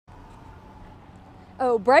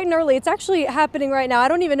Oh, bright and early. It's actually happening right now. I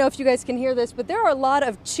don't even know if you guys can hear this, but there are a lot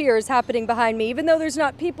of cheers happening behind me. Even though there's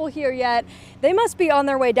not people here yet, they must be on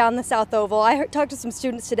their way down the South Oval. I talked to some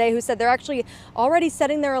students today who said they're actually already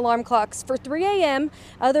setting their alarm clocks for 3 a.m.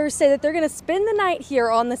 Others say that they're going to spend the night here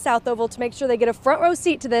on the South Oval to make sure they get a front row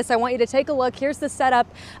seat to this. I want you to take a look. Here's the setup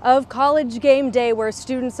of College Game Day, where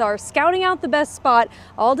students are scouting out the best spot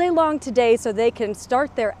all day long today so they can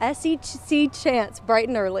start their SEC chants bright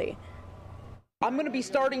and early. I'm going to be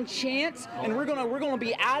starting chants, and we're going to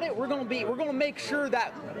be at it. We're going to make sure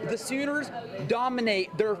that the Sooners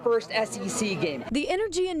dominate their first SEC game. The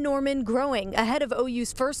energy in Norman growing ahead of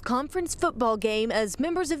OU's first conference football game as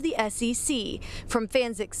members of the SEC. From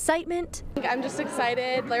fans' excitement, I'm just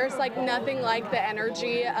excited. There's like nothing like the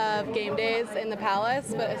energy of game days in the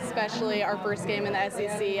Palace, but especially our first game in the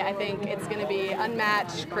SEC. I think it's going to be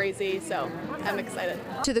unmatched, crazy, so I'm excited.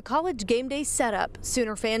 To the College Game Day setup,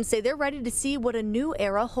 Sooner fans say they're ready to see what a new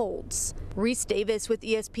era holds. Reese Davis with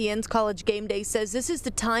ESPN's College Game Day says this is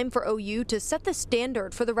the time for OU to set the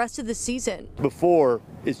standard for the rest of the season. Before,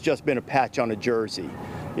 it's just been a patch on a jersey.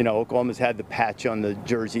 You know, Oklahoma's had the patch on the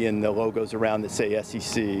jersey and the logos around that say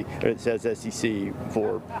SEC, or it says SEC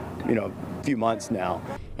for, a few months now.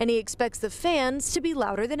 And he expects the fans to be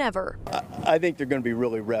louder than ever. I think they're going to be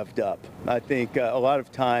really revved up. I think a lot of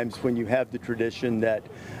times when you have the tradition that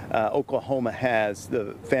Oklahoma has,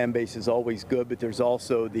 the fan base is always good, but there's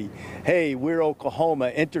also the, hey, we're Oklahoma,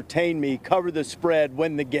 entertain me, cover the spread,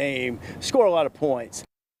 win the game, score a lot of points.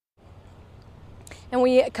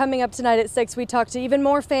 And coming up tonight at 6, we talk to even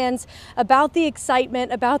more fans about the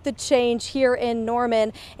excitement, about the change here in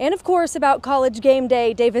Norman, and of course about College Game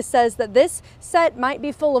Day. Davis says that this set might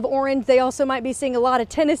be full of orange. They also might be seeing a lot of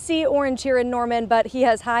Tennessee orange here in Norman, but he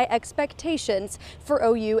has high expectations for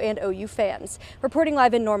OU and OU fans. Reporting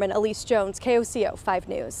live in Norman, Elise Jones, KOCO 5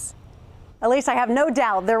 News. Elise, I have no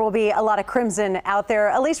doubt there will be a lot of crimson out there.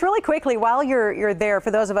 Elise, really quickly, while you're there, for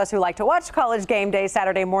those of us who like to watch College Game Day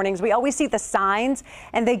Saturday mornings, we always see the signs,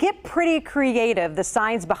 and they get pretty creative, the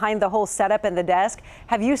signs behind the whole setup and the desk.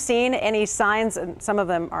 Have you seen any signs, and some of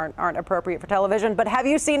them aren't appropriate for television, but have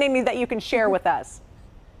you seen any that you can share with us?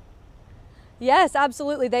 Yes,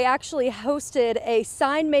 absolutely. They actually hosted a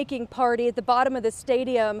sign-making party at the bottom of the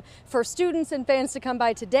stadium for students and fans to come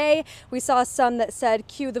by today. We saw some that said,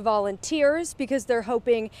 cue the volunteers, because they're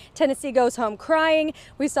hoping Tennessee goes home crying.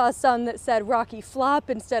 We saw some that said Rocky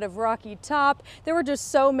Flop instead of Rocky Top. There were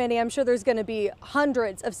just so many. I'm sure there's going to be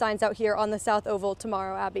hundreds of signs out here on the South Oval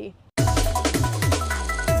tomorrow, Abby.